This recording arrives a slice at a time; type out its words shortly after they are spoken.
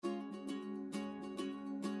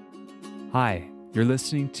Hi, you're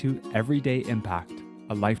listening to Everyday Impact,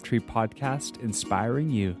 a Lifetree podcast inspiring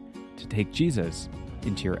you to take Jesus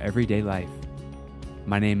into your everyday life.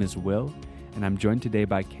 My name is Will, and I'm joined today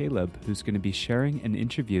by Caleb, who's going to be sharing an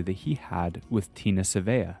interview that he had with Tina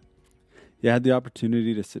Savea. Yeah, I had the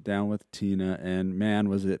opportunity to sit down with Tina, and man,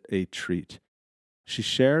 was it a treat. She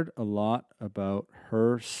shared a lot about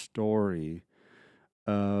her story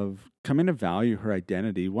of coming to value her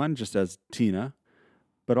identity, one, just as Tina,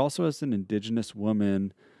 but also as an Indigenous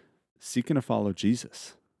woman seeking to follow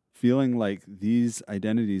Jesus, feeling like these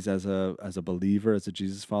identities as a believer, as a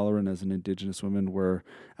Jesus follower, and as an Indigenous woman were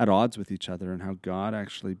at odds with each other, and how God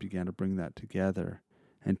actually began to bring that together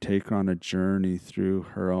and take her on a journey through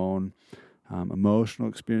her own emotional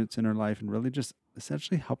experience in her life, and really just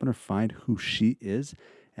essentially helping her find who she is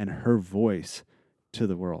and her voice to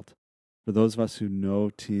the world. For those of us who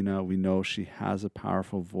know Tina, we know she has a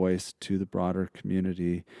powerful voice to the broader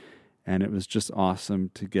community, and it was just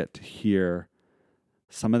awesome to get to hear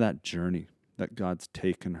some of that journey that God's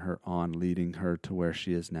taken her on, leading her to where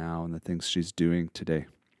she is now and the things she's doing today.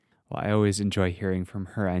 Well, I always enjoy hearing from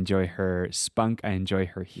her. I enjoy her spunk. I enjoy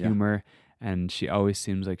her humor. Yeah. And she always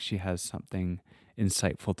seems like she has something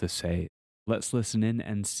insightful to say. Let's listen in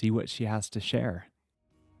and see what she has to share.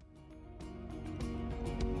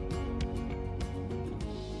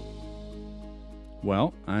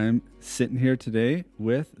 Well, I'm sitting here today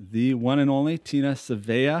with the one and only Tina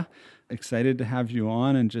Savea. Excited to have you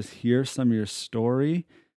on and just hear some of your story.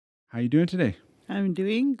 How are you doing today? I'm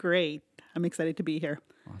doing great. I'm excited to be here.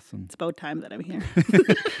 Awesome. It's about time that I'm here.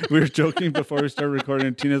 We were joking before we started recording,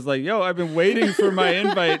 and Tina's like, yo, I've been waiting for my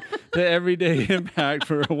invite to Everyday Impact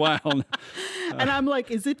for a while now. And I'm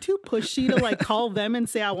like, is it too pushy to like call them and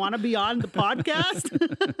say, I want to be on the podcast?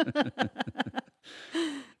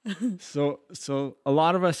 So a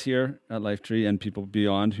lot of us here at Lifetree and people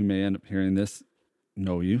beyond who may end up hearing this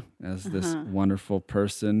know you as this wonderful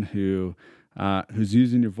person who's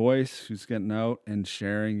using your voice, who's getting out and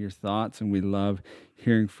sharing your thoughts, and we love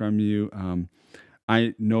hearing from you.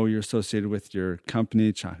 I know you're associated with your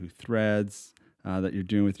company, Chahu Threads, that you're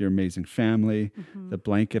doing with your amazing family, the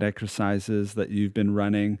blanket exercises that you've been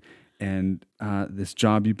running, and this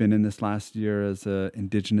job you've been in this last year as an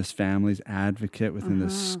Indigenous families advocate within the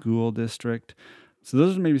school district. So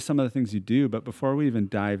those are maybe some of the things you do. But before we even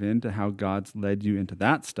dive into how God's led you into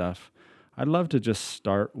that stuff, I'd love to just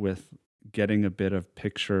start with getting a bit of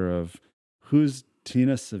picture of who's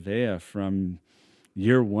Tina Savea from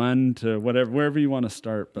year one to wherever you want to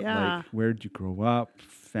start. But like, where did you grow up,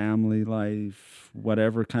 family life,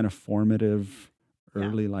 whatever kind of formative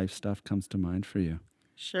early life stuff comes to mind for you?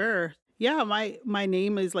 Sure. Yeah, my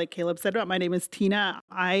name is, like Caleb said, my name is Tina.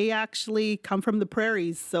 I actually come from the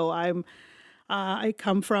prairies. So I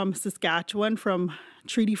come from Saskatchewan, from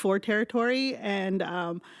Treaty 4 territory, and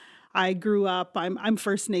I grew up, I'm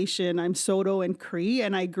First Nation, I'm Saulteaux and Cree,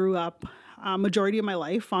 and I grew up majority of my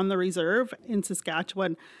life on the reserve in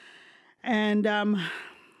Saskatchewan. And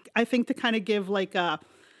I think to kind of give like a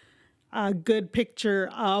good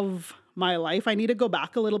picture of my life, I need to go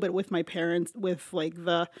back a little bit with my parents, with like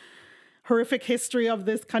the horrific history of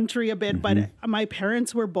this country a bit. But my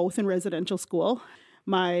parents were both in residential school.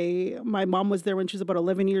 My mom was there when she was about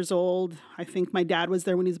 11 years old. I think my dad was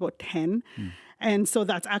there when he was about 10. And so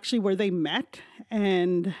that's actually where they met.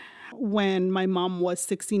 And when my mom was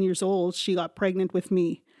 16 years old, she got pregnant with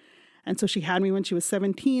me. And so she had me when she was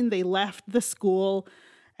 17. They left the school.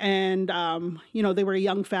 And, they were a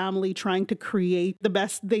young family trying to create the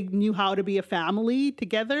best they knew how to be a family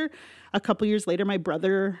together. A couple years later, my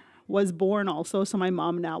brother was born also. So my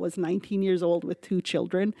mom now was 19 years old with 2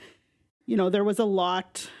 children. There was a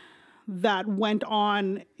lot that went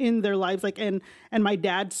on in their lives. And my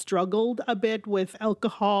dad struggled a bit with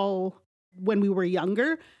alcohol when we were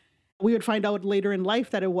younger. We would find out later in life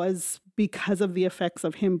that it was because of the effects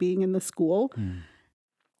of him being in the school.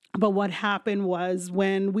 But what happened was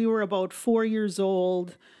when we were about 4 years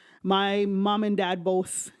old, my mom and dad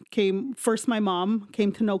both came. First, my mom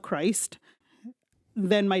came to know Christ.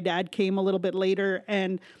 Then my dad came a little bit later.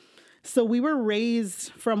 And so we were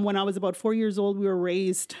raised from when I was about 4 years old, we were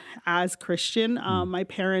raised as Christian. My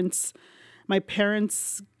parents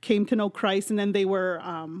came to know Christ, and then they were,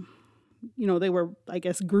 I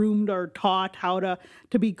guess, groomed or taught how to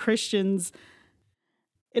be Christians.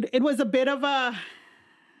 It was a bit of a,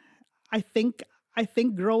 I think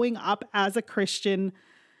growing up as a Christian,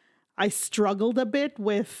 I struggled a bit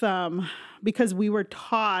with, because we were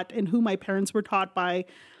taught, and who my parents were taught by,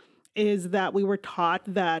 is that we were taught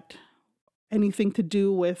that anything to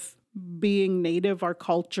do with being Native, our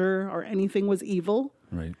culture, or anything was evil.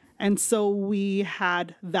 Right. And so we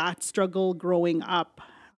had that struggle growing up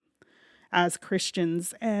as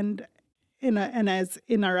Christians and as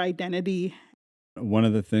in our identity. One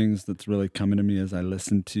of the things that's really coming to me as I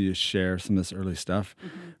listen to you share some of this early stuff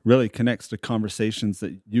really connects to conversations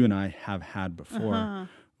that you and I have had before,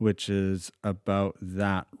 which is about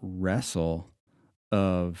that wrestle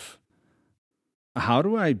of how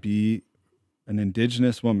do I be an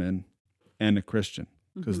Indigenous woman and a Christian?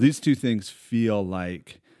 Because these two things feel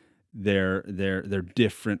like they're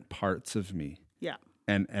different parts of me. Yeah.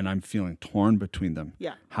 And I'm feeling torn between them.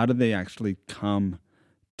 Yeah. How do they actually come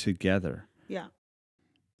together? Yeah.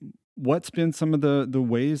 What's been some of the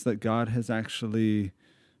ways that God has actually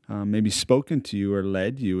maybe spoken to you or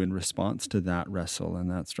led you in response to that wrestle and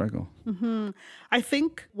that struggle? I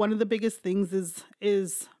think one of the biggest things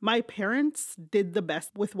is my parents did the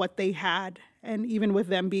best with what they had. And even with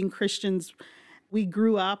them being Christians, we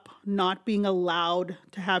grew up not being allowed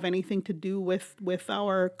to have anything to do with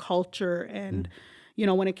our culture. And, you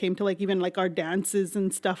know, when it came to like even like our dances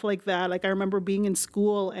and stuff like that, like I remember being in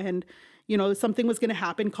school and, you know, something was going to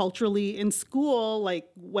happen culturally in school, like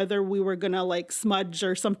whether we were going to like smudge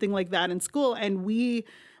or something like that in school. And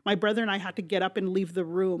my brother and I had to get up and leave the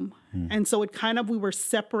room. And so we were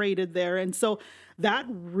separated there. And so that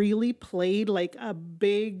really played like a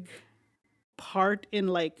big part in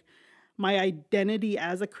like my identity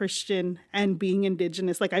as a Christian and being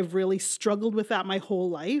Indigenous. Like I've really struggled with that my whole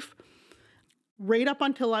life, right up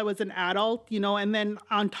until I was an adult, you know. And then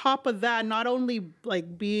on top of that, not only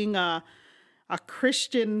like being a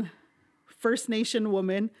Christian First Nation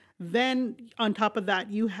woman, then on top of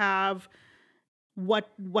that, you have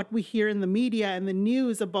what we hear in the media and the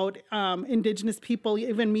news about Indigenous people.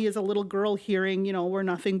 Even me as a little girl hearing, you know, we're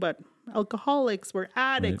nothing but alcoholics, we're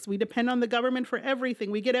addicts, we depend on the government for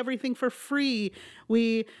everything, we get everything for free,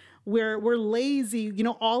 we're lazy, you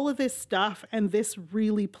know, all of this stuff. And this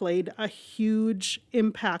really played a huge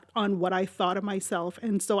impact on what I thought of myself.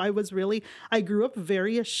 And so I grew up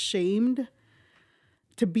very ashamed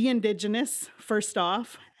to be Indigenous, first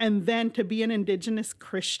off, and then to be an Indigenous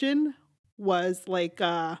Christian was like,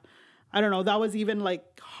 I don't know, that was even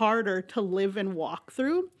like harder to live and walk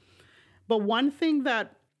through. But one thing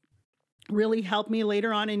that really helped me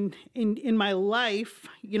later on in my life,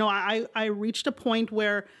 you know, I reached a point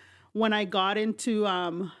where when I got into,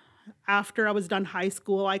 after I was done high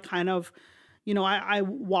school, I kind of, you know, I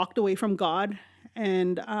walked away from God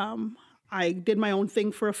and I did my own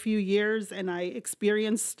thing for a few years and I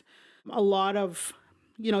experienced a lot of,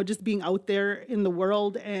 you know, just being out there in the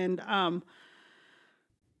world. And,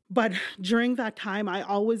 but during that time, I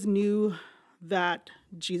always knew that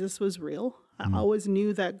Jesus was real. I always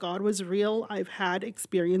knew that God was real. I've had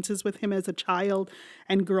experiences with him as a child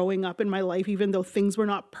and growing up in my life, even though things were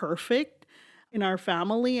not perfect in our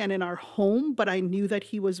family and in our home, but I knew that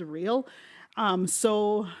he was real.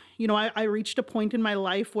 So, you know, I reached a point in my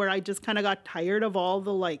life where I just kind of got tired of all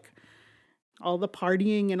the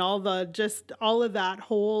partying and all of that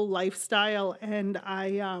whole lifestyle. And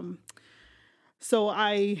I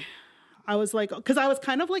was like, because I was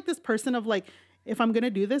kind of like this person of like, if I'm going to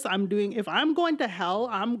do this, if I'm going to hell,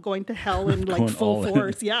 I'm going to hell in like full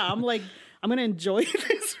force. Yeah. I'm like, I'm going to enjoy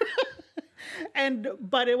this.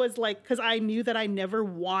 But it was like, cause I knew that I never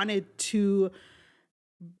wanted to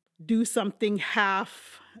do something half-ass.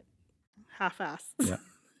 Yeah.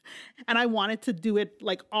 And I wanted to do it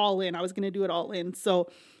like all in. I was going to do it all in. So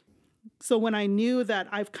when I knew that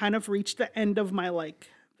I've kind of reached the end of my, like,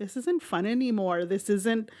 this isn't fun anymore.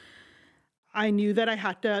 I knew that I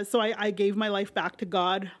had to, so I gave my life back to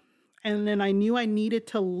God. And then I knew I needed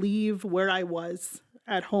to leave where I was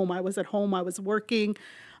at home. I was at home, I was working.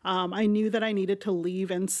 I knew that I needed to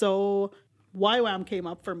leave. And so YWAM came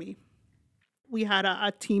up for me. We had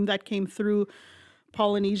a team that came through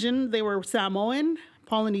Polynesian. They were Samoan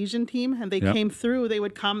Polynesian team, and they came through. They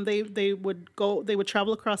would come, they would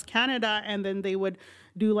travel across Canada, and then they would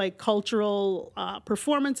do like cultural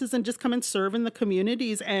performances and just come and serve in the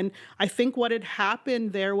communities. And I think what had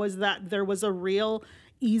happened there was that there was a real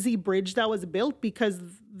easy bridge that was built because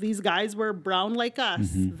these guys were brown like us.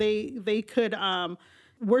 They could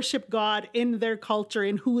worship God in their culture,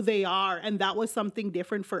 in who they are. And that was something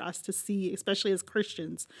different for us to see, especially as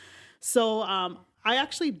Christians. So I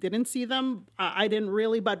actually didn't see them. I didn't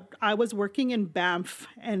really, but I was working in Banff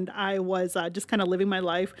and I was just kind of living my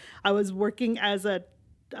life. I was working as a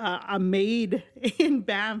maid in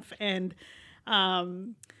Banff, and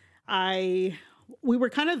we were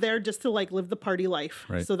kind of there just to like live the party life.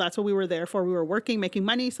 Right. So that's what we were there for. We were working, making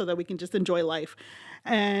money so that we can just enjoy life.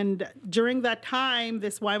 And during that time,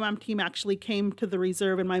 this YWAM team actually came to the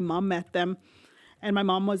reserve and my mom met them. And my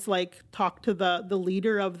mom was like, talked to the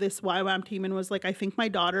leader of this YWAM team and was like, I think my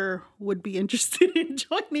daughter would be interested in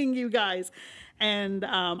joining you guys. And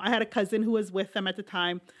I had a cousin who was with them at the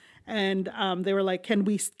time. And they were like, can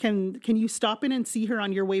you stop in and see her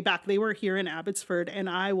on your way back? They were here in Abbotsford and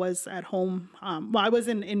I was at home. I was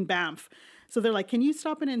in Banff. So they're like, can you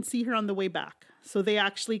stop in and see her on the way back? So they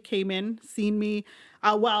actually came in, seen me.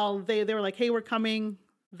 They were like, hey, we're coming.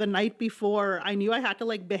 The night before, I knew I had to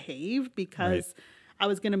like behave because I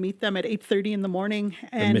was going to meet them at 8:30 in the morning.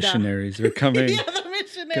 And the missionaries are coming. Yeah, the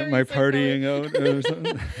missionaries. Get my partying out or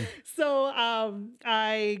something. So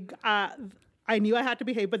I knew I had to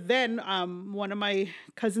behave. But then one of my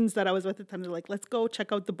cousins that I was with at the time, they're like, let's go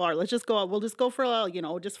check out the bar. Let's just go out. We'll just go for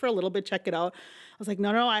just for a little bit, check it out. I was like, no,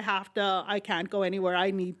 I can't go anywhere.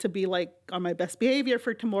 I need to be like on my best behavior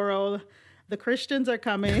for tomorrow. The Christians are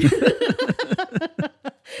coming.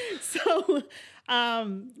 So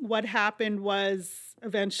what happened was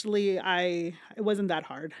eventually it wasn't that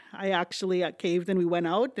hard. I actually caved and we went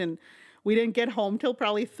out and we didn't get home till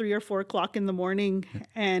probably 3 or 4 o'clock in the morning.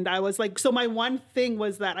 And I was like, so my one thing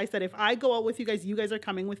was that I said, if I go out with you guys are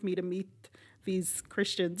coming with me to meet these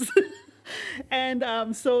Christians.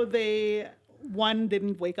 And so one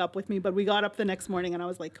didn't wake up with me, but we got up the next morning and I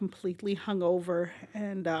was like completely hungover.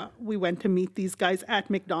 And we went to meet these guys at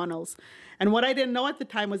McDonald's. And what I didn't know at the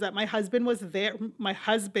time was that my husband was there. My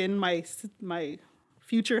husband, my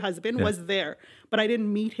future husband was there, but I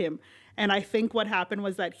didn't meet him. And I think what happened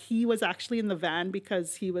was that he was actually in the van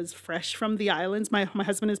because he was fresh from the islands. My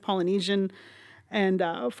husband is Polynesian and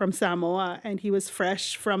from Samoa, and he was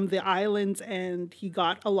fresh from the islands, and he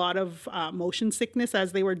got a lot of motion sickness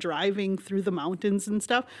as they were driving through the mountains and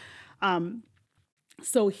stuff.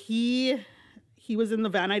 So he was in the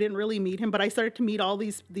van. I didn't really meet him, but I started to meet all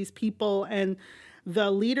these people, and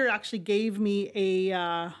the leader actually gave me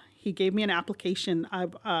an application,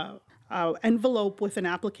 envelope with an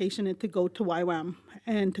application to go to YWAM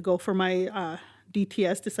and to go for my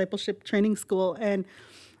DTS, Discipleship Training School. And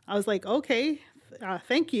I was like, okay,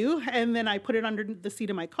 thank you. And then I put it under the seat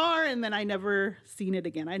of my car, and then I never seen it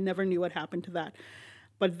again. I never knew what happened to that.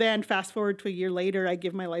 But then fast forward to a year later, I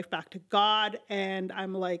give my life back to God, and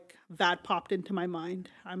I'm like, that popped into my mind.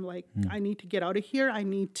 I'm like, I need to get out of here. I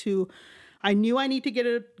knew I need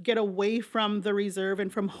to get away from the reserve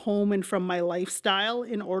and from home and from my lifestyle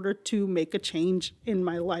in order to make a change in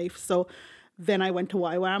my life. So then I went to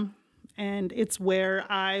YWAM, and it's where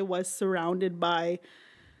I was surrounded by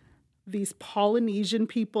these Polynesian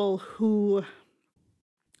people who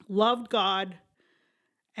loved God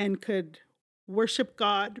and could worship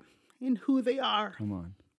God in who they are. Come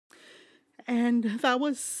on. And that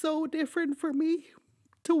was so different for me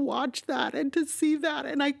to watch that and to see that.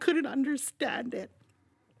 And I couldn't understand it.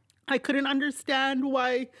 I couldn't understand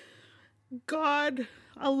why God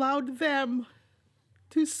allowed them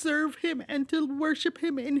to serve him and to worship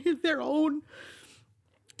him in their own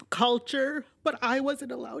culture, but I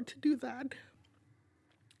wasn't allowed to do that.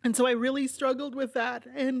 And so I really struggled with that.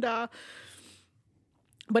 And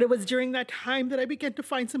but it was during that time that I began to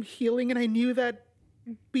find some healing, and I knew that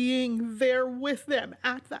being there with them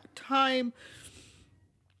at that time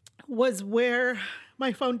was where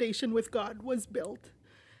my foundation with God was built.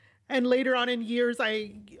 And later on in years,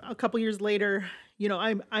 a couple years later,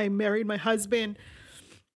 I married my husband,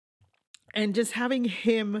 and just having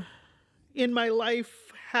him in my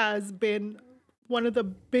life has been one of the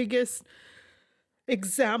biggest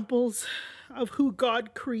examples of who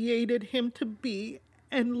God created him to be,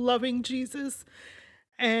 and loving Jesus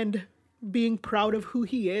and being proud of who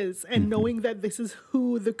he is and knowing that this is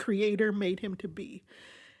who the Creator made him to be.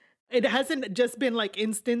 It hasn't just been like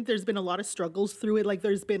instant. There's been a lot of struggles through it. Like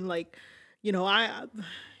there's been like,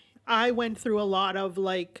 I went through a lot of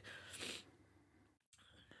like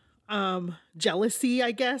jealousy,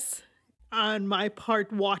 I guess, on my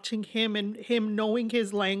part, watching him and him knowing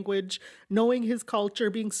his language, knowing his culture,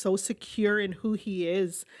 being so secure in who he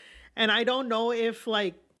is. And I don't know if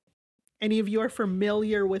like any of you are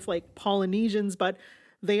familiar with like Polynesians, but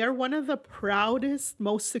they are one of the proudest,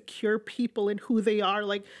 most secure people in who they are.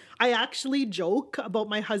 Like I actually joke about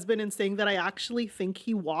my husband and saying that I actually think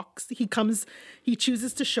he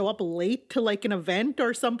chooses to show up late to like an event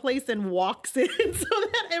or someplace and walks in so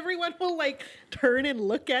that everyone will like turn and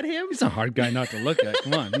look at him. He's a hard guy not to look at.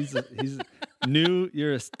 Come on. He's new.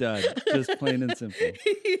 You're a stud. Just plain and simple.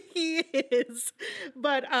 He is.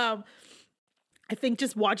 But I think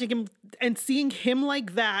just watching him and seeing him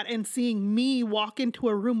like that and seeing me walk into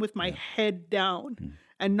a room with my head down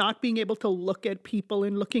and not being able to look at people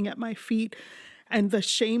and looking at my feet and the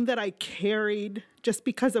shame that I carried just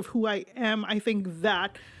because of who I am, I think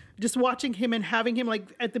that just watching him and having him, like,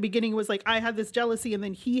 at the beginning was like, I had this jealousy, and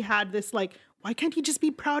then he had this, like, why can't you just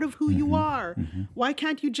be proud of who you are? Why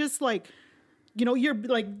can't you just, like, you know, you're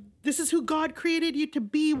like, this is who God created you to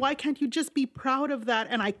be. Why can't you just be proud of that?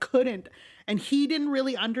 And I couldn't. And he didn't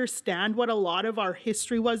really understand what a lot of our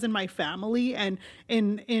history was in my family, and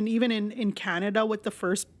even in Canada with the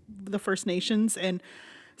First Nations. And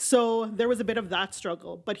so there was a bit of that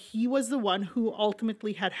struggle, but he was the one who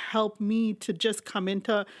ultimately had helped me to just come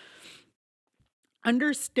into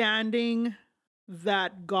understanding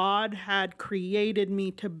that God had created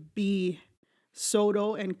me to be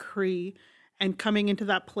Saulteaux and Cree, and coming into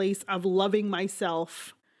that place of loving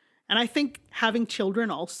myself. And I think having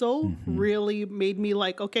children also really made me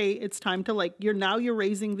like, okay, it's time to, like, you're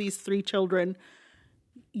raising these 3 children.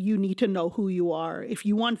 You need to know who you are. If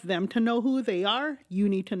you want them to know who they are, you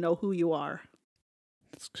need to know who you are.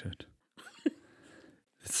 That's good.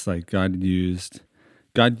 It's like God used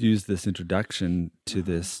this introduction to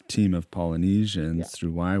this team of Polynesians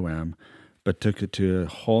through YWAM, but took it to a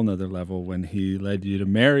whole nother level when he led you to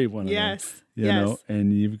marry one of them. You know,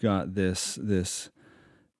 and you've got this,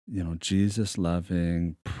 you know, Jesus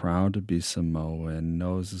loving, proud to be Samoan,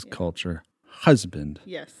 knows his culture, husband.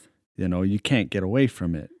 Yes. You know, you can't get away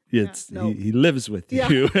from it. It's he lives with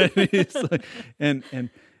you. And he's like, and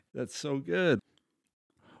that's so good.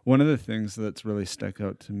 One of the things that's really stuck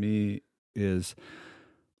out to me is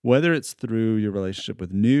whether it's through your relationship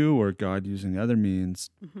with New or God using other means,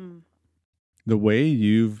 the way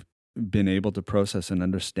you've been able to process and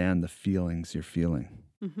understand the feelings you're feeling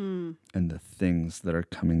and the things that are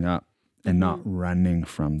coming up, and not running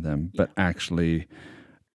from them, but actually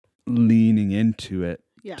leaning into it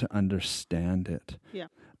to understand it. Yeah.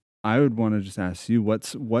 I would want to just ask you,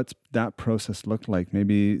 what's that process looked like?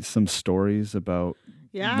 Maybe some stories about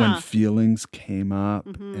when feelings came up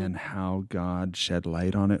and how God shed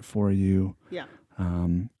light on it for you. Yeah.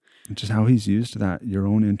 Just how he's used that, your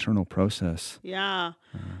own internal process. Yeah.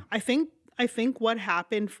 I think what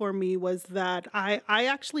happened for me was that I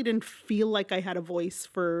actually didn't feel like I had a voice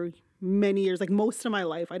for many years. Like, most of my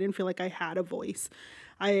life, I didn't feel like I had a voice.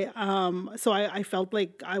 I felt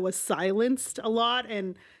like I was silenced a lot.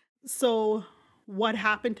 And so what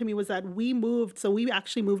happened to me was that we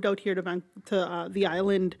actually moved out here to the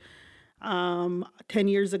island 10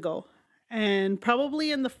 years ago. And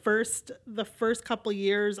probably in the first couple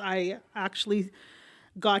years, I actually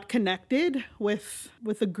got connected with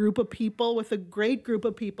a group of people, with a great group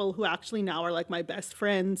of people who actually now are like my best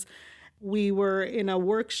friends. We were in a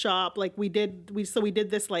workshop, like we did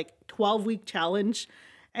this like 12-week challenge,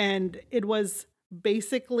 and it was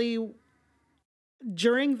basically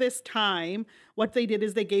during this time, what they did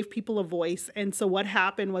is they gave people a voice. And so what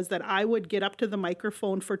happened was that I would get up to the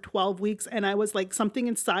microphone for 12 weeks, and I was like, something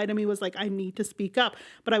inside of me was like, I need to speak up.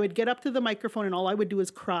 But I would get up to the microphone and all I would do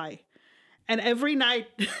is cry. And every night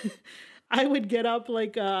I would get up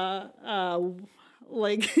I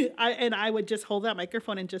would just hold that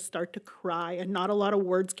microphone and just start to cry. And not a lot of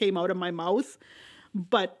words came out of my mouth,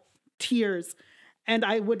 but tears. And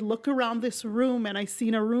I would look around this room, and I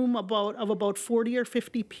seen a room of about 40 or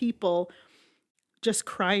 50 people just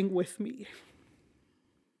crying with me.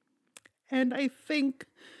 And I think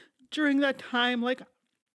during that time, like,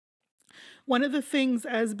 one of the things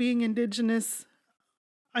as being Indigenous,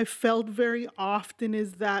 I felt very often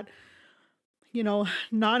is that, you know,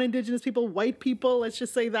 non-Indigenous people, white people, let's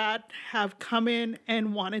just say that, have come in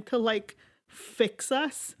and wanted to like fix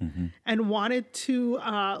us and wanted to,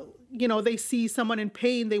 they see someone in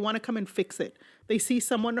pain, they want to come and fix it. They see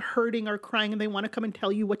someone hurting or crying and they want to come and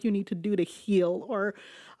tell you what you need to do to heal. Or,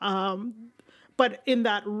 but in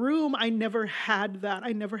that room, I never had that.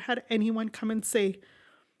 I never had anyone come and say,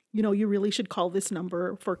 you know, you really should call this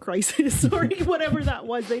number for crisis or whatever that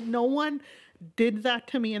was. No one did that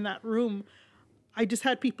to me in that room. I just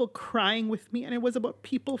had people crying with me, and it was about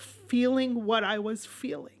people feeling what I was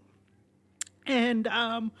feeling. And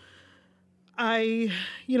and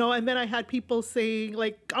then I had people saying,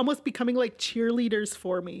 like, almost becoming like cheerleaders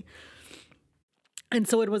for me. And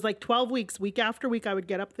so it was like 12 weeks, week after week, I would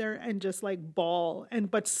get up there and just like bawl.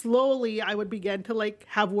 But slowly I would begin to like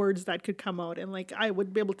have words that could come out, and like I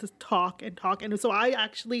would be able to talk. And so I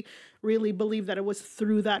actually really believe that it was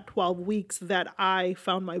through that 12 weeks that I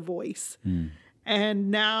found my voice. And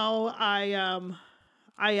now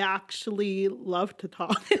I actually love to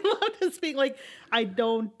talk. I love to speak. Like, I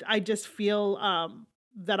just feel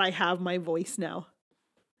that I have my voice now.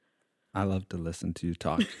 I love to listen to you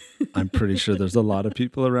talk. I'm pretty sure there's a lot of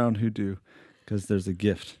people around who do, because there's a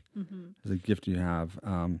gift. There's a gift you have.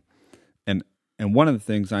 And And one of the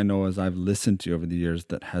things I know as I've listened to you over the years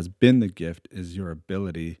that has been the gift is your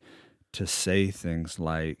ability to say things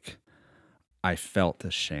like, I felt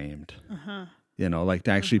ashamed, like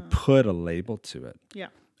to actually put a label to it. Yeah.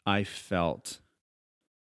 I felt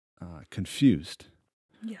confused.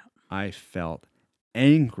 Yeah. I felt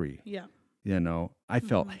angry. Yeah. I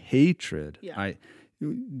felt hatred. Yeah. I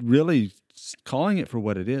really calling it for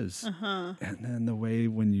what it is. And then the way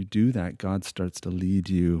when you do that, God starts to lead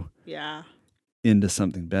you into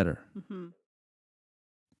something better.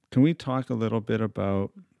 Can we talk a little bit about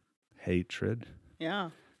hatred? Yeah.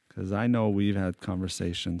 Because I know we've had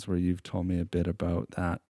conversations where you've told me a bit about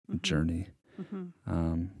that journey.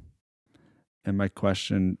 And my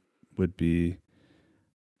question would be,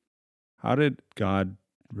 how did God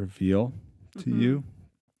reveal to you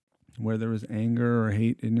where there was anger or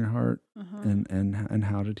hate in your heart? And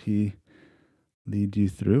how did he lead you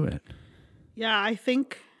through it? Yeah, I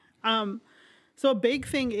think, so a big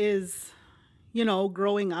thing is,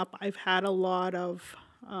 growing up, I've had a lot of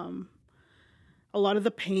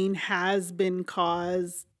the pain has been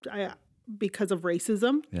caused because of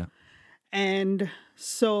racism. Yeah. And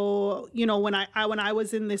so, when I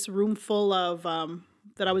was in this room full of,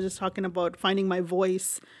 that I was just talking about finding my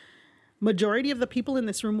voice, majority of the people in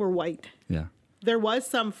this room were white. Yeah. There was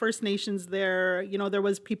some First Nations there, there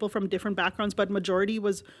was people from different backgrounds, but majority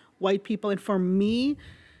was white people. And for me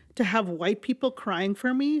to have white people crying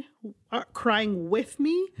for me, crying with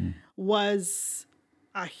me was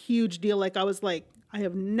a huge deal. Like, I was like, I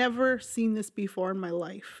have never seen this before in my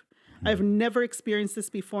life. I've never experienced this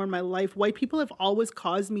before in my life. White people have always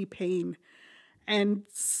caused me pain. And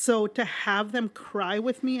so to have them cry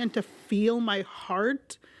with me and to feel my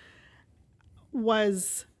heart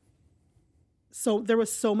was there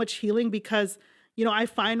was so much healing, because, I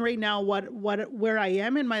find right now where I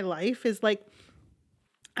am in my life is like,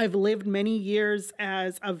 I've lived many years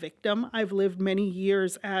as a victim. I've lived many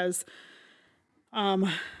years as,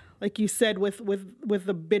 like you said, with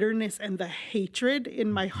the bitterness and the hatred in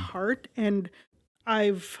my heart. And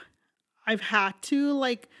I've had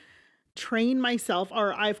to train myself,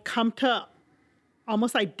 or I've come to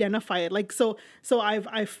almost identify it. So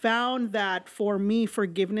I've found that for me,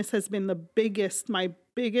 forgiveness has been my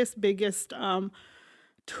biggest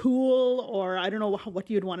tool, or I don't know what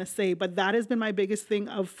you'd want to say, but that has been my biggest thing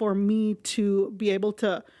for me to be able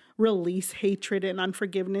to release hatred and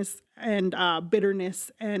unforgiveness and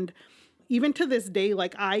bitterness. And even to this day,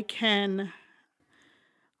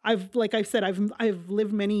 I've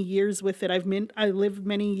lived many years with it. I lived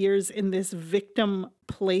many years in this victim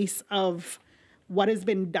place of what has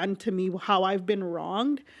been done to me, how I've been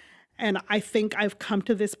wronged. And I think I've come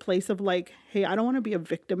to this place of hey, I don't want to be a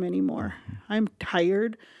victim anymore. I'm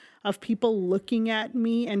tired of people looking at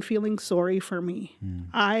me and feeling sorry for me.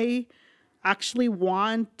 I actually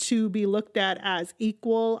want to be looked at as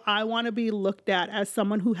equal. I want to be looked at as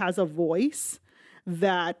someone who has a voice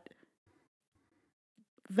that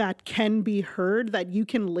can be heard, that you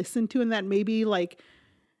can listen to, and that maybe like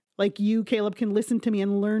you, Caleb, can listen to me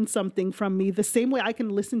and learn something from me the same way I can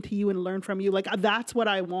listen to you and learn from you. That's what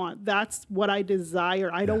I want. That's what I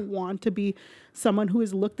desire. I don't want to be someone who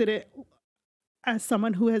is looked at it as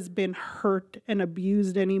someone who has been hurt and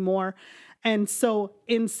abused anymore. And so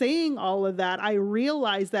in saying all of that, I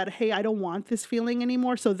realized that, hey, I don't want this feeling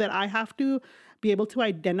anymore, so that I have to be able to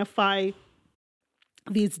identify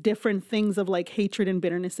these different things of hatred and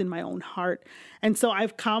bitterness in my own heart. And so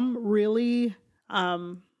I've become really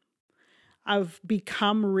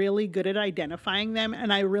good at identifying them.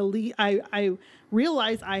 And I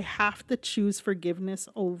realize I have to choose forgiveness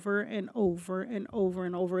over and over and over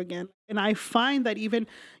and over again. And I find that even,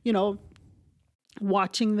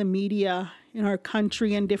 watching the media in our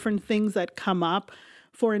country and different things that come up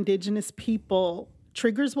for Indigenous people,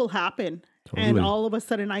 triggers will happen. Totally. And all of a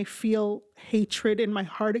sudden I feel hatred in my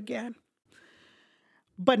heart again.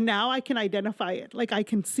 But now I can identify it. I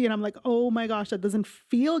can see it. I'm like, oh my gosh, that doesn't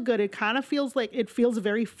feel good. It kind of feels it feels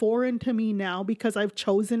very foreign to me now, because I've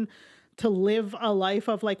chosen to live a life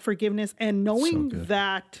of forgiveness and knowing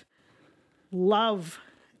that love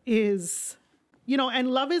is,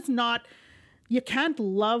 and love is not, you can't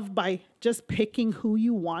love by just picking who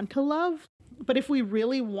you want to love. But if we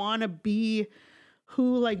really want to be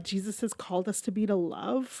who Jesus has called us to be, to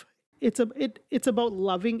love, it's about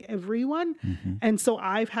loving everyone. And so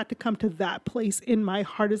I've had to come to that place in my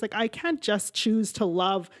heart. Is I can't just choose to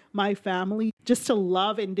love my family, just to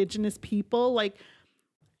love Indigenous people,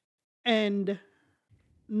 and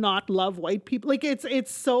not love white people.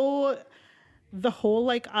 It's so, the whole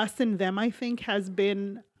us and them, I think, has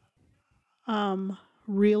been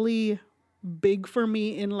really big for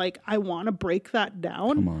me in like, I want to break that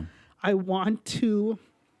down. Come on. I want to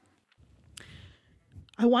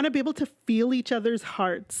be able to feel each other's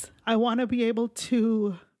hearts. I want to be able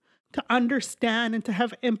to understand and to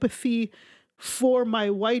have empathy for my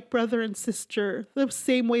white brother and sister, the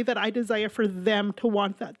same way that I desire for them to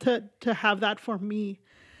want that, to have that for me.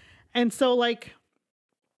 And so like,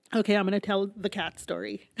 okay, I'm going to tell the cat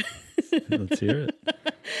story. Let's hear it.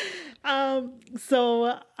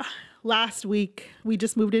 So last week we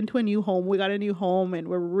just moved into a new home. We got a new home and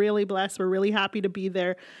we're really blessed. We're really happy to be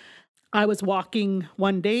there. I was walking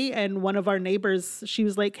one day and one of our neighbors, she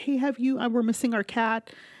was like, hey, we're missing our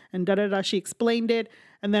cat, and she explained it.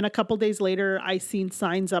 And then a couple days later, I seen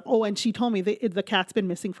signs up. Oh, and she told me the cat's been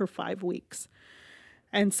missing for 5 weeks.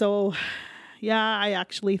 And so, yeah, I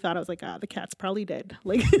actually thought, I was like, the cat's probably dead.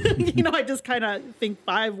 Like, I just kind of think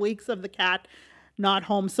 5 weeks of the cat not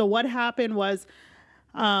home. So what happened was,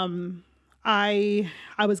 I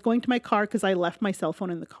was going to my car because I left my cell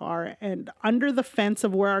phone in the car, and under the fence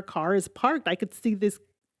of where our car is parked, I could see this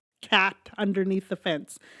cat underneath the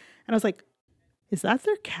fence. And I was like, is that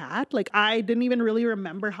their cat? Like, I didn't even really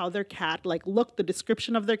remember how their cat like looked, the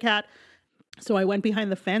description of their cat. So I went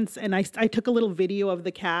behind the fence and I took a little video of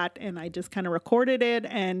the cat and I just kind of recorded it.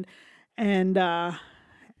 And then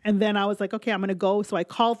I was like, okay, I'm going to go. So I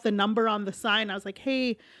called the number on the sign. I was like,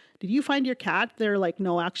 hey, did you find your cat? They're like,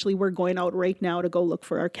 no, actually, we're going out right now to go look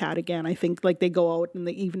for our cat again. I think like they go out in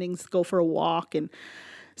the evenings, go for a walk. And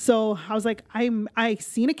so I was like, I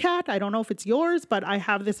seen a cat. I don't know if it's yours, but I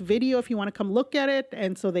have this video if you want to come look at it.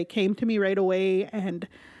 And so they came to me right away. And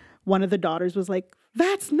one of the daughters was like,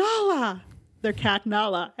 that's Nala, their cat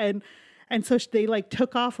Nala. And so they like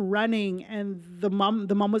took off running, and the mom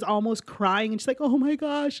was almost crying. And she's like, oh my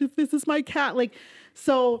gosh, if this is my cat. Like,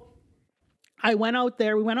 so I went out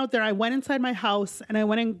there. We went out there. I went inside my house and I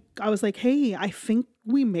was like, hey, I think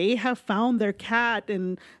we may have found their cat.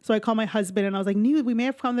 And so I called my husband and I was like, Neil, we may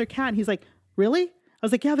have found their cat. And he's like, really? I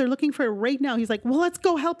was like, yeah, they're looking for it right now. He's like, well, let's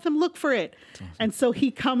go help them look for it. Awesome. And so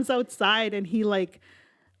he comes outside and he like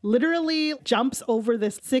literally jumps over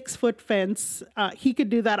this 6-foot fence. He could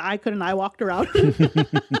do that. I couldn't. I walked around.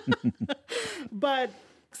 But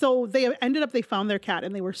so they found their cat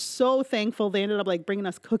and they were so thankful. They ended up like bringing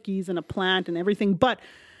us cookies and a plant and everything. But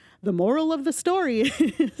the moral of the story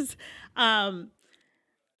is,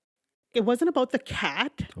 it wasn't about the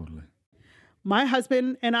cat. Totally. My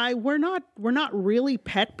husband and I, we're not really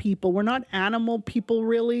pet people. We're not animal people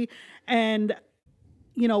really. And,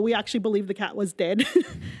 we actually believe the cat was dead,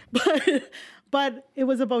 but it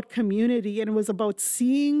was about community, and it was about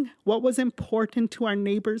seeing what was important to our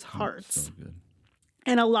neighbors' hearts. So good.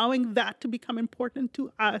 And allowing that to become important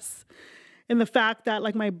to us. And the fact that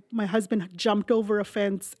like my husband jumped over a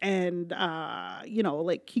fence and,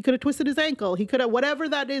 like he could have twisted his ankle. He could have whatever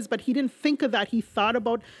that is, but he didn't think of that. He thought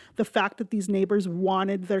about the fact that these neighbors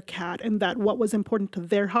wanted their cat and that what was important to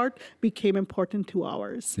their heart became important to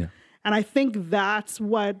ours. Yeah. And I think that's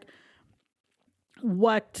what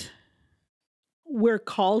we're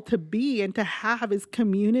called to be and to have is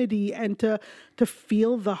community, and to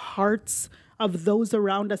feel the hearts of those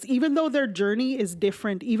around us, even though their journey is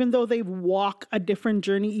different, even though they walk a different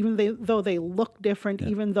journey, though they look different,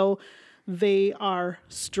 even though they are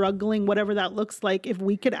struggling, whatever that looks like. If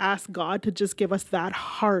we could ask God to just give us that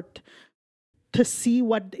heart to see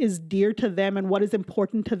what is dear to them and what is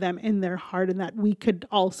important to them in their heart, and that we could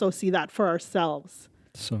also see that for ourselves.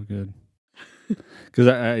 So good.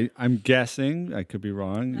 Because I'm guessing, I could be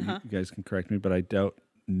wrong, you guys can correct me, but I doubt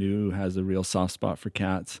New has a real soft spot for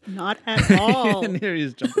cats. Not at all. And here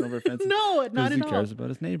he's jumping over fences. No, not at all. He cares about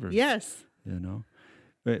his neighbors. Yes.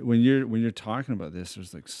 But when you're talking about this,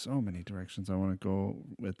 there's like so many directions I want to go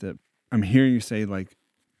with it. I'm hearing you say like,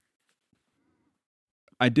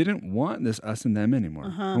 I didn't want this us and them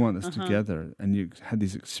anymore. I want this together. And you had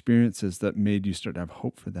these experiences that made you start to have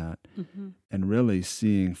hope for that. Mm-hmm. And really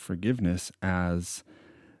seeing forgiveness as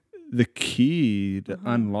the key to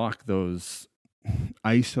unlock those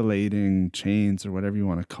isolating chains or whatever you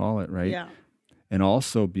want to call it, right? Yeah. And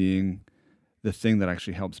also being the thing that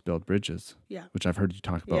actually helps build bridges, which I've heard you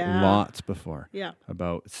talk about lots before,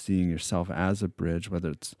 about seeing yourself as a bridge,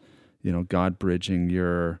 whether it's, God bridging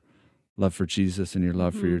your love for Jesus and your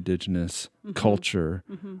love for your Indigenous culture,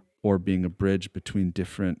 or being a bridge between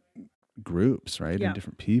different groups, right? And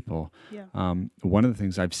different people. Yeah. One of the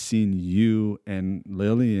things I've seen you and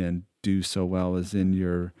Lillian do so well is in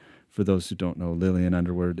your, for those who don't know, Lillian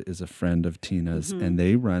Underwood is a friend of Tina's, and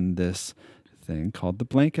they run this thing called the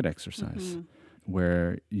blanket exercise,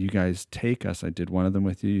 where you guys take us, I did one of them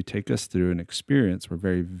with you take us through an experience where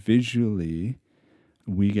very visually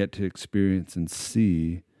we get to experience and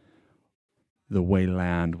see the way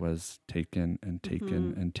land was taken and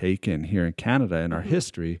taken and taken here in Canada in our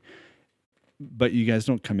history. But you guys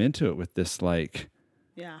don't come into it with this like,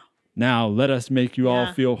 now let us make you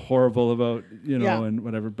all feel horrible about, and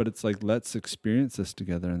whatever. But it's like, let's experience this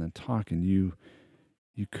together and then talk. And you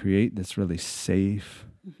create this really safe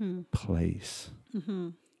place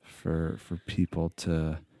for people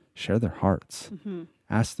to share their hearts,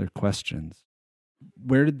 ask their questions.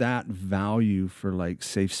 Where did that value for like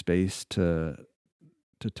safe space to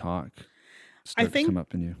talk start to come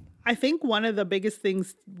up in you? I think one of the biggest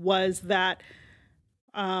things was that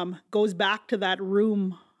goes back to that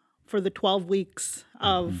room for the 12 weeks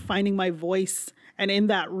of finding my voice. And in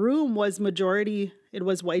that room was it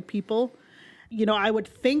was white people. I would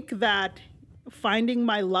think that finding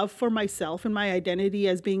my love for myself and my identity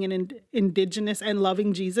as being an Indigenous and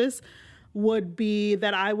loving Jesus would be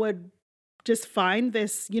that I would just find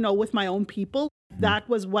this, with my own people. That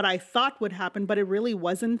was what I thought would happen, but it really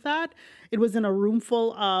wasn't that. It was in a room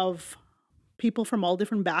full of people from all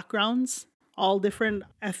different backgrounds, all different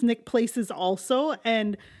ethnic places also.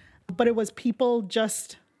 But it was people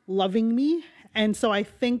just loving me. And so I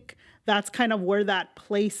think that's kind of where that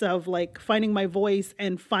place of like finding my voice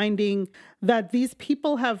and finding that these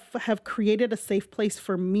people have created a safe place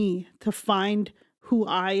for me to find who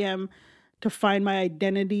I am, to find my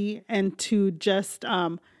identity, and to just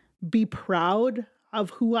be proud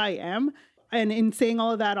of who I am. And in saying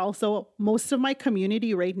all of that, also, most of my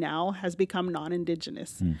community right now has become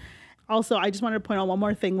non-Indigenous. Also, I just wanted to point out one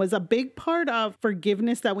more thing, was a big part of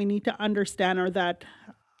forgiveness that we need to understand, or that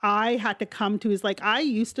I had to come to, is like, I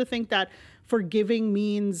used to think that forgiving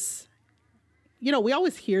means, we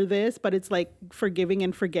always hear this, but it's like forgiving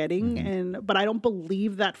and forgetting. But I don't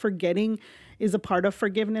believe that forgetting is a part of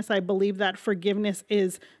forgiveness. I believe that forgiveness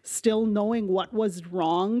is still knowing what was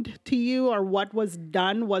wronged to you, or what was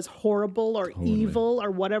done was horrible or evil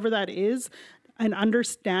or whatever that is, and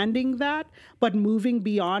understanding that, but moving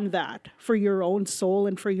beyond that for your own soul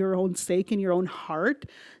and for your own sake and your own heart.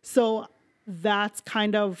 So that's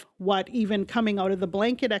kind of what, even coming out of the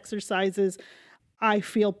blanket exercises, I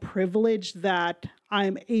feel privileged that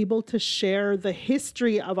I'm able to share the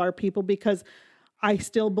history of our people, because I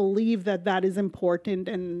still believe that that is important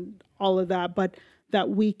and all of that, but that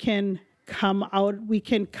we can come out, we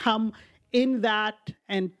can come in that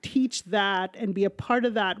and teach that and be a part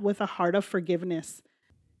of that with a heart of forgiveness.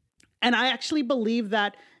 And I actually believe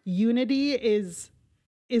that unity is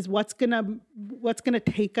what's gonna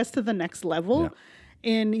take us to the next level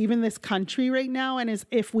in even this country right now. And is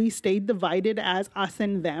if we stay divided as us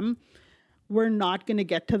and them, we're not going to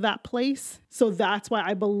get to that place. So that's why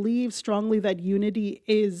I believe strongly that unity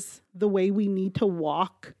is the way we need to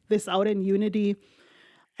walk this out in unity.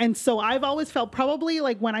 And so I've always felt, probably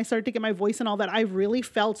like when I started to get my voice and all that, I've really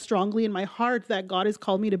felt strongly in my heart that God has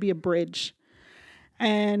called me to be a bridge.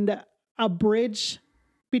 And a bridge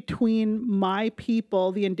between my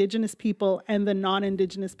people, the Indigenous people, and the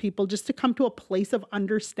non-Indigenous people, just to come to a place of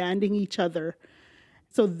understanding each other.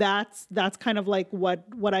 So that's kind of like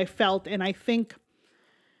what I felt. And I think,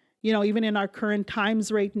 even in our current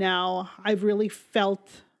times right now, I've really felt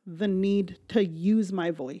the need to use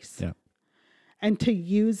my voice and to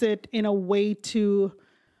use it in a way to,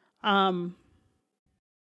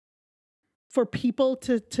 for people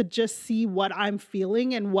to just see what I'm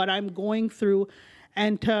feeling and what I'm going through,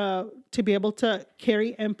 and to be able to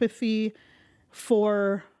carry empathy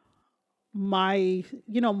for my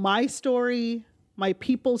story, my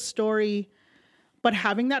people's story, but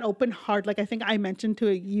having that open heart. Like I think I mentioned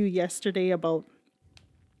to you yesterday about,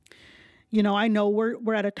 I know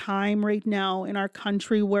we're at a time right now in our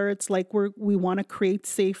country where it's like we want to create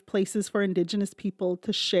safe places for Indigenous people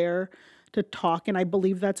to share, to talk, and I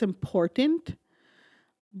believe that's important.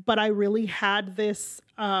 But I really had this,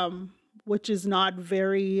 which is not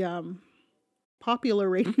very popular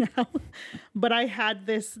right now, but I had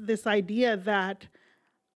this idea that,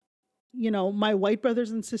 my white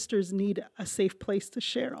brothers and sisters need a safe place to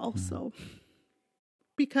share also.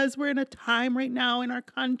 Because we're in a time right now in our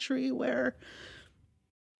country where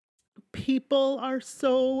people are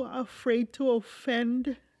so afraid to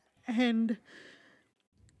offend, and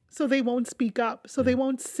so they won't speak up. So they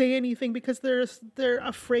won't say anything because they're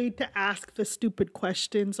afraid to ask the stupid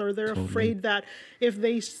questions, or they're afraid that if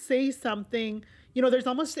they say something, there's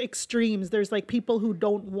almost extremes. There's like people who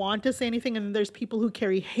don't want to say anything, and then there's people who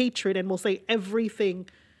carry hatred and will say everything.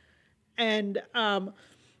 And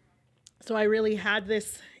so I really had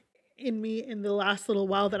this in me in the last little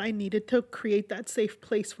while that I needed to create that safe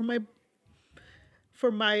place for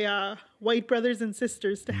for my white brothers and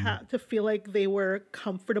sisters to have to feel like they were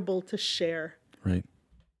comfortable to share. Right.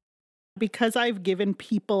 Because I've given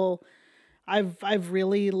people, I've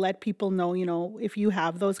really let people know, you know, if you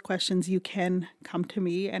have those questions, you can come to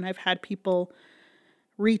me. And I've had people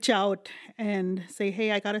reach out and say,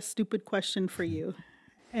 hey, I got a stupid question for you.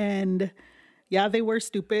 And yeah, they were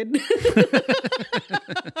stupid.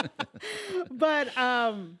 But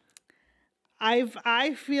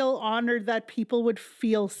I feel honored that people would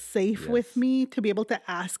feel safe with me to be able to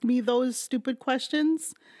ask me those stupid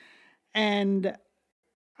questions. And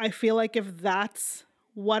I feel like if that's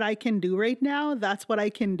what I can do right now, that's what I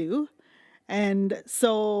can do. And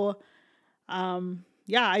so,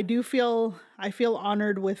 yeah, I feel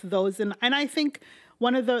honored with those. And I think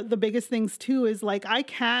one of the biggest things too is like, I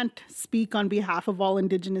can't speak on behalf of all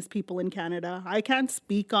Indigenous people in Canada. I can't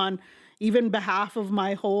speak on even behalf of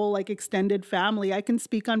my whole like extended family. I can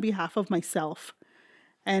speak on behalf of myself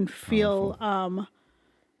and feel,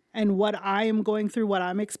 and what I am going through, what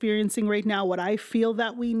I'm experiencing right now, what I feel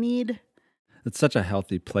that we need. It's such a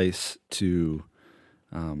healthy place to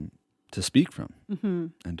speak from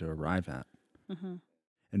and to arrive at.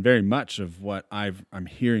 And very much of what I'm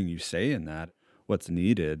hearing you say in that, what's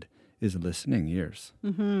needed is listening ears.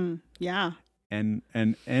 Yeah.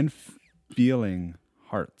 And feeling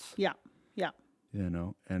hearts. Yeah. Yeah. You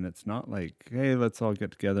know, and it's not like, hey, let's all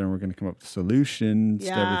get together and we're going to come up with solutions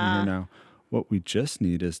to everything here now. What we just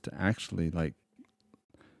need is to actually like,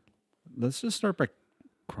 let's just start by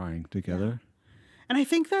crying together. And I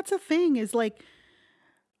think that's a thing is like,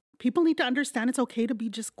 people need to understand it's okay to be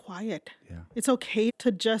just quiet. Yeah. It's okay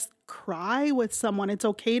to just cry with someone. It's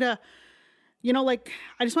okay to, you know, like,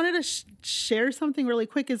 I just wanted to share something really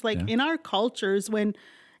quick is like in our cultures, when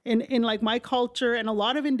in like my culture and a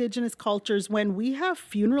lot of Indigenous cultures, when we have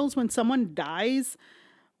funerals, when someone dies,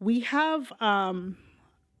 we have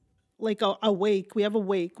like a wake. We have a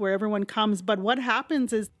wake where everyone comes. But what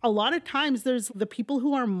happens is a lot of times there's the people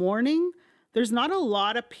who are mourning. There's not a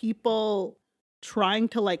lot of people trying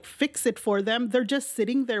to like fix it for them. They're just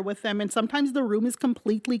sitting there with them. And sometimes the room is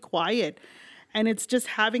completely quiet. And it's just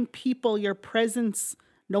having people, your presence,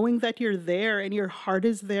 knowing that you're there and your heart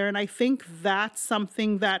is there. And I think that's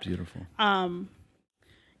something that, beautiful.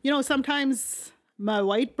 You know, sometimes my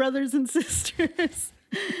white brothers and sisters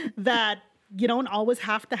that you don't always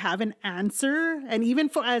have to have an answer. And even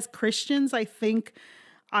for as Christians, I think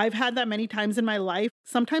I've had that many times in my life.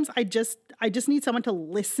 Sometimes I just need someone to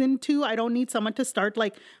listen to. I don't need someone to start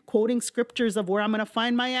like quoting scriptures of where I'm going to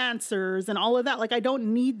find my answers and all of that. Like, I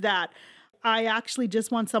don't need that. I actually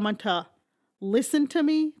just want someone to listen to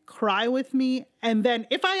me, cry with me. And then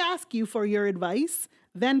if I ask you for your advice,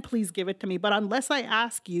 then please give it to me. But unless I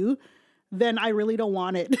ask you, then I really don't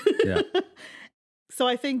want it. Yeah. So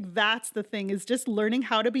I think that's the thing, is just learning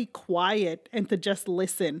how to be quiet and to just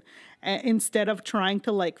listen instead of trying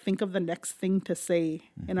to like think of the next thing to say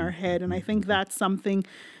in our head. And I think that's something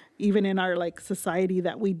even in our like society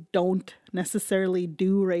that we don't necessarily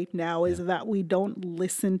do right now, is that we don't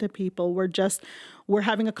listen to people. We're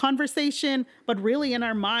having a conversation, but really in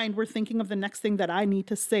our mind, we're thinking of the next thing that I need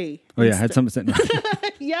to say. Oh yeah, I had something.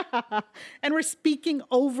 Yeah. And we're speaking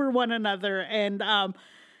over one another. And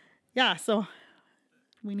so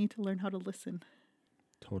we need to learn how to listen.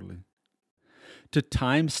 Totally. To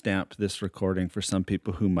timestamp this recording for some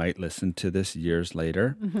people who might listen to this years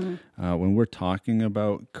later, when we're talking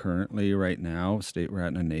about currently right now, state we're at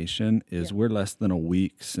in a nation, is we're less than a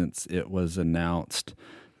week since it was announced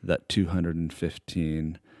that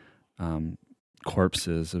 215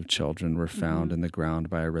 corpses of children were found in the ground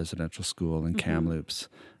by a residential school in Kamloops.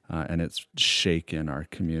 And it's shaken our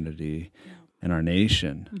community and our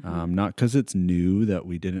nation. Not because it's new that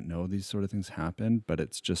we didn't know these sort of things happened, but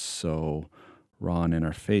it's just so raw and in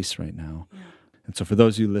our face right now. Yeah. And so for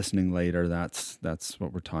those of you listening later, that's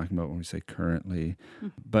what we're talking about when we say currently.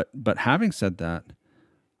 But having said that,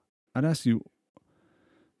 I'd ask you,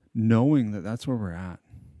 knowing that that's where we're at,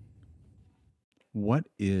 what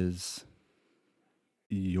is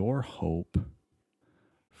your hope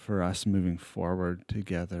for us moving forward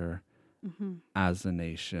together as a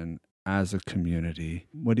nation, as a community?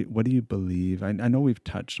 What do you believe? I know we've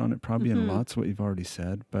touched on it probably in lots of what you've already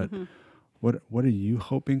said, but what are you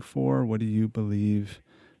hoping for? What do you believe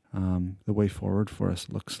the way forward for us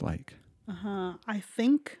looks like? I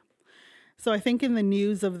think in the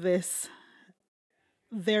news of this,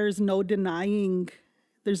 there's no denying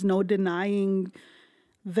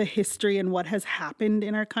the history and what has happened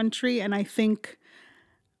in our country. And I think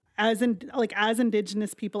as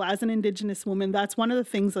Indigenous people, as an Indigenous woman, that's one of the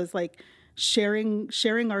things is like,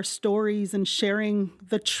 sharing our stories and sharing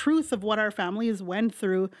the truth of what our families went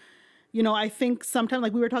through. You know, I think sometimes,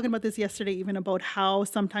 like we were talking about this yesterday, even about how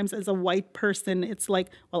sometimes as a white person, it's like,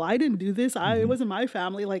 well, I didn't do this. It wasn't my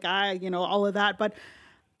family. Like all of that. But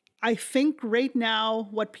I think right now,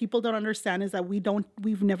 what people don't understand is that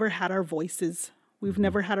we've never had our voices. We've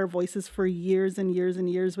never had our voices for years and years and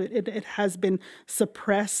years. It has been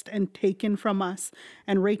suppressed and taken from us.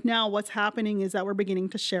 And right now, what's happening is that we're beginning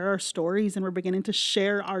to share our stories and we're beginning to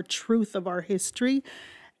share our truth of our history.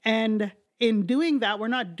 And in doing that, we're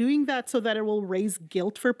not doing that so that it will raise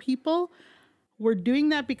guilt for people. We're doing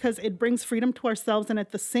that because it brings freedom to ourselves. And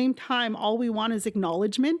at the same time, all we want is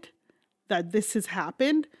acknowledgement that this has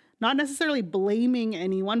happened. Not necessarily blaming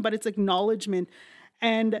anyone, but it's acknowledgement.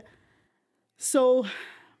 And so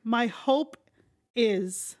my hope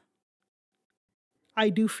is, I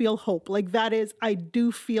do feel hope. Like that is, I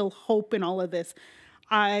do feel hope in all of this.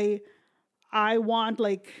 I want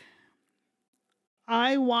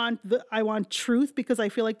truth because I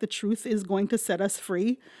feel like the truth is going to set us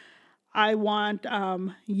free. I want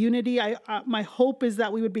unity. My hope is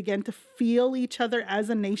that we would begin to feel each other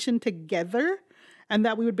as a nation together, and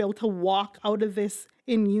that we would be able to walk out of this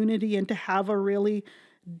in unity and to have a really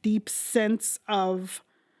deep sense of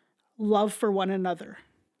love for one another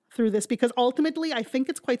through this. Because ultimately, I think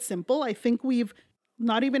it's quite simple. I think we've,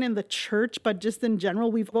 not even in the church, but just in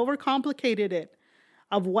general, we've overcomplicated it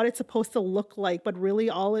of what it's supposed to look like. But really,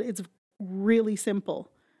 it's really simple.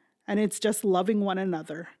 And it's just loving one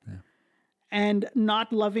another. Yeah. And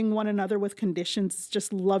not loving one another with conditions,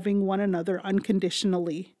 just loving one another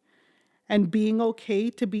unconditionally. And being okay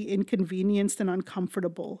to be inconvenienced and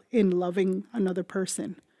uncomfortable in loving another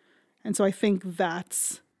person. And so I think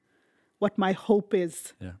that's what my hope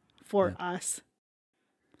is for us.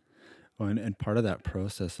 Well, and part of that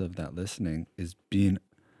process of that listening is being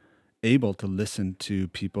able to listen to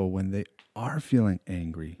people when they are feeling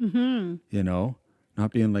angry. You know,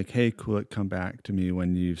 not being like, hey, cool, come back to me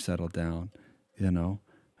when you've settled down, you know.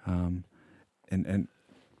 And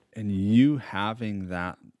you having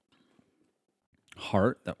that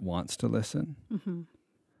heart that wants to listen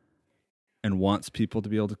and wants people to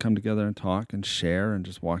be able to come together and talk and share and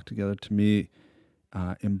just walk together, to me,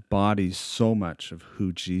 embodies so much of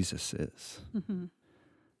who Jesus is.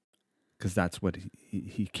 Because that's what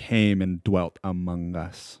he came and dwelt among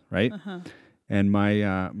us, right? And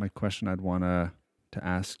my question I'd want to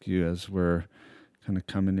ask you as we're kind of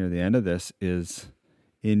coming near the end of this is,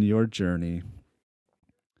 in your journey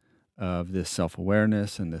of this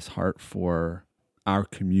self-awareness and this heart for our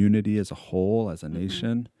community as a whole, as a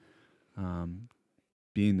nation,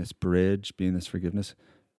 being this bridge, being this forgiveness.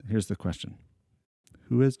 Here's the question.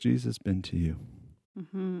 Who has Jesus been to you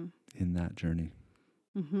in that journey?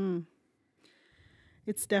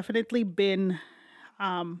 It's definitely been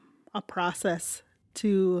a process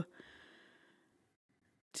to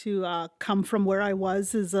come from where I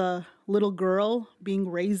was as a little girl, being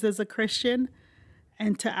raised as a Christian,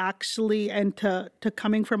 and to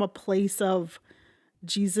coming from a place of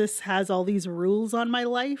Jesus has all these rules on my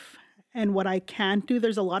life and what I can't do.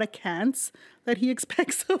 There's a lot of can'ts that he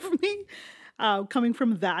expects of me. Coming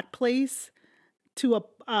from that place to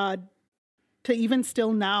even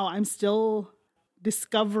still now, I'm still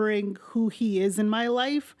discovering who he is in my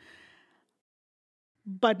life,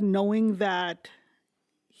 but knowing that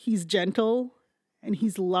he's gentle and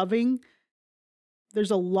he's loving.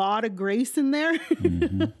 There's a lot of grace in there.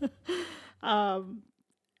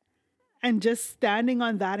 And just standing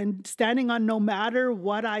on that and standing on no matter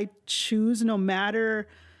what I choose, no matter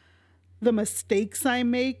the mistakes I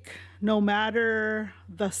make, no matter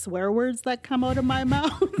the swear words that come out of my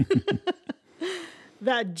mouth,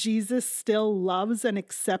 that Jesus still loves and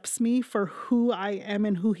accepts me for who I am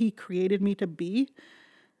and who he created me to be.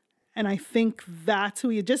 And I think that's who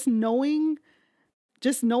he is. Just knowing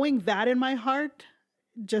that in my heart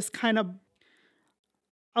just kind of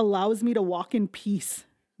allows me to walk in peace.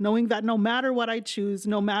 Knowing that no matter what I choose,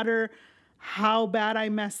 no matter how bad I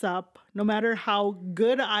mess up, no matter how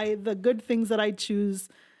good the good things that I choose,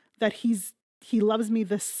 that he loves me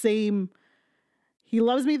the same. He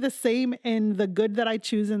loves me the same in the good that I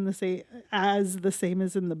choose and the same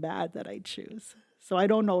as in the bad that I choose. So I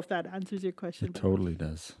don't know if that answers your question. It totally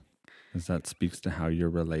does. Because that speaks to how you're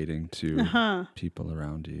relating to people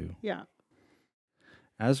around you. Yeah.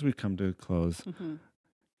 As we come to a close,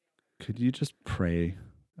 could you just pray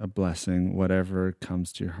a blessing, whatever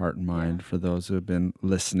comes to your heart and mind, for those who have been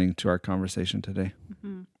listening to our conversation today?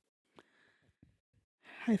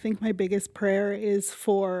 I think my biggest prayer is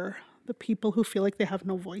for the people who feel like they have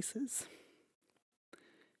no voices.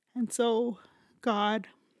 And so, God,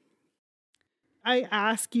 I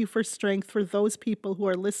ask you for strength for those people who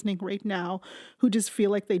are listening right now who just feel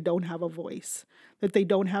like they don't have a voice, that they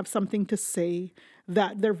don't have something to say,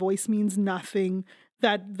 that their voice means nothing,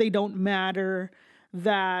 that they don't matter,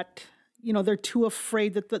 that, they're too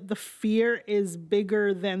afraid, that the fear is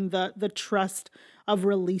bigger than the trust of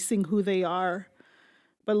releasing who they are.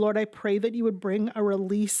 But Lord, I pray that you would bring a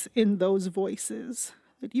release in those voices,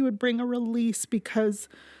 that you would bring a release, because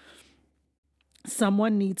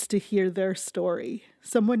someone needs to hear their story.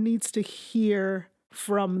 Someone needs to hear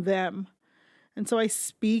from them. And so I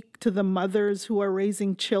speak to the mothers who are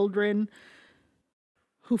raising children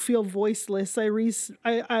who feel voiceless.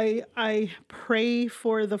 I pray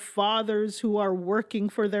for the fathers who are working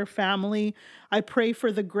for their family. I pray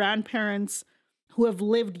for the grandparents who have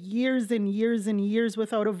lived years and years and years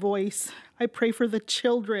without a voice. I pray for the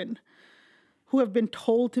children who have been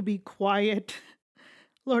told to be quiet.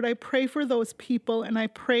 Lord, I pray for those people, and I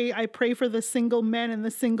pray for the single men and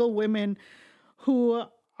the single women who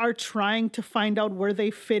are trying to find out where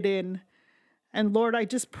they fit in. And Lord, I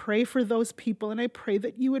just pray for those people, and I pray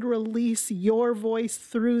that you would release your voice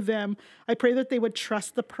through them. I pray that they would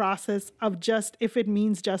trust the process of if it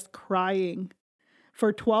means just crying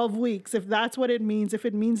for 12 weeks, if that's what it means, if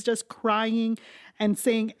it means just crying and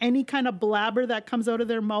saying any kind of blabber that comes out of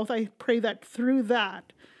their mouth, I pray that through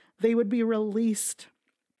that, they would be released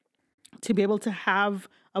to be able to have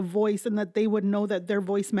a voice, and that they would know that their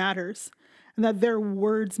voice matters and that their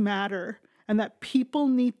words matter, and that people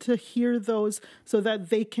need to hear those so that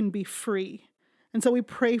they can be free. And so we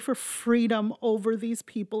pray for freedom over these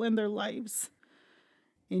people in their lives.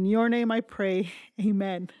 In your name I pray,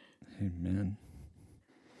 amen. Amen.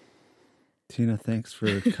 Tina, thanks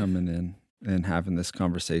for coming in and having this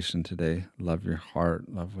conversation today. Love your heart,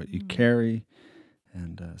 love what you carry,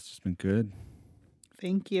 and it's just been good.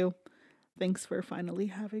 Thank you. Thanks for finally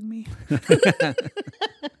having me.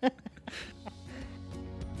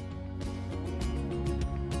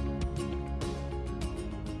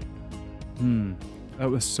 That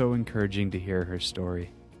was so encouraging to hear her story.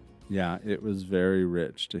 Yeah, it was very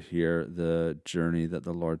rich to hear the journey that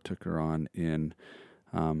the Lord took her on in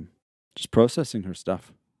just processing her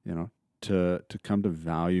stuff, to come to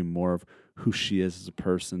value more of who she is as a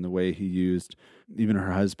person, the way he used even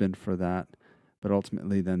her husband for that. But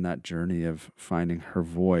ultimately then that journey of finding her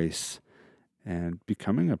voice and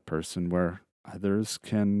becoming a person where others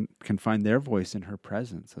can find their voice in her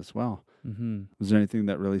presence as well. Mm-hmm. Was there anything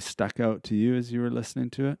that really stuck out to you as you were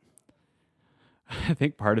listening to it? I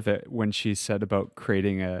think part of it, when she said about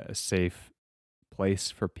creating a safe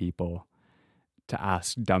place for people to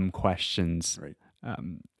ask dumb questions. Right.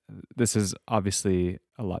 This is obviously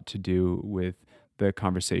a lot to do with the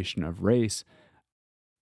conversation of race.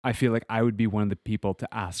 I feel like I would be one of the people to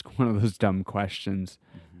ask one of those dumb questions.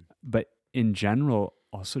 Mm-hmm. But in general,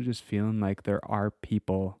 also just feeling like there are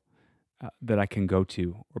people that I can go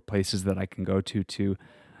to, or places that I can go to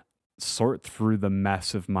sort through the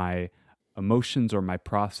mess of my emotions or my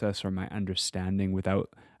process or my understanding without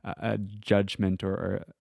a judgment or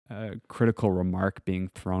a critical remark being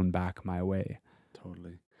thrown back my way.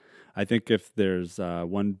 Totally. I think if there's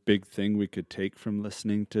one big thing we could take from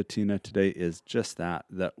listening to Tina today is just that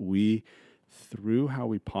we, through how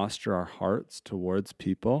we posture our hearts towards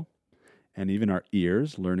people and even our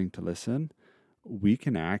ears learning to listen, we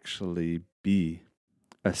can actually be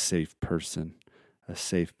a safe person, a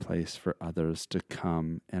safe place for others to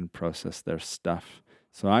come and process their stuff.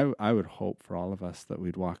 So I would hope for all of us that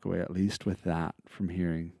we'd walk away at least with that from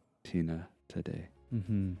hearing Tina today.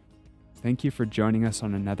 Mm-hmm. Thank you for joining us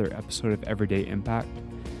on another episode of Everyday Impact.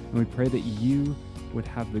 And we pray that you would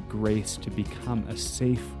have the grace to become a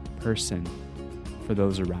safe person for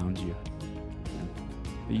those around you.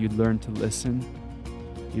 That you'd learn to listen,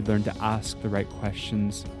 you'd learn to ask the right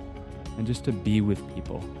questions, and just to be with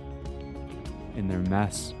people in their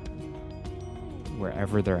mess,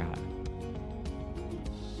 wherever they're at.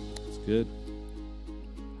 It's good.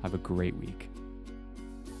 Have a great week.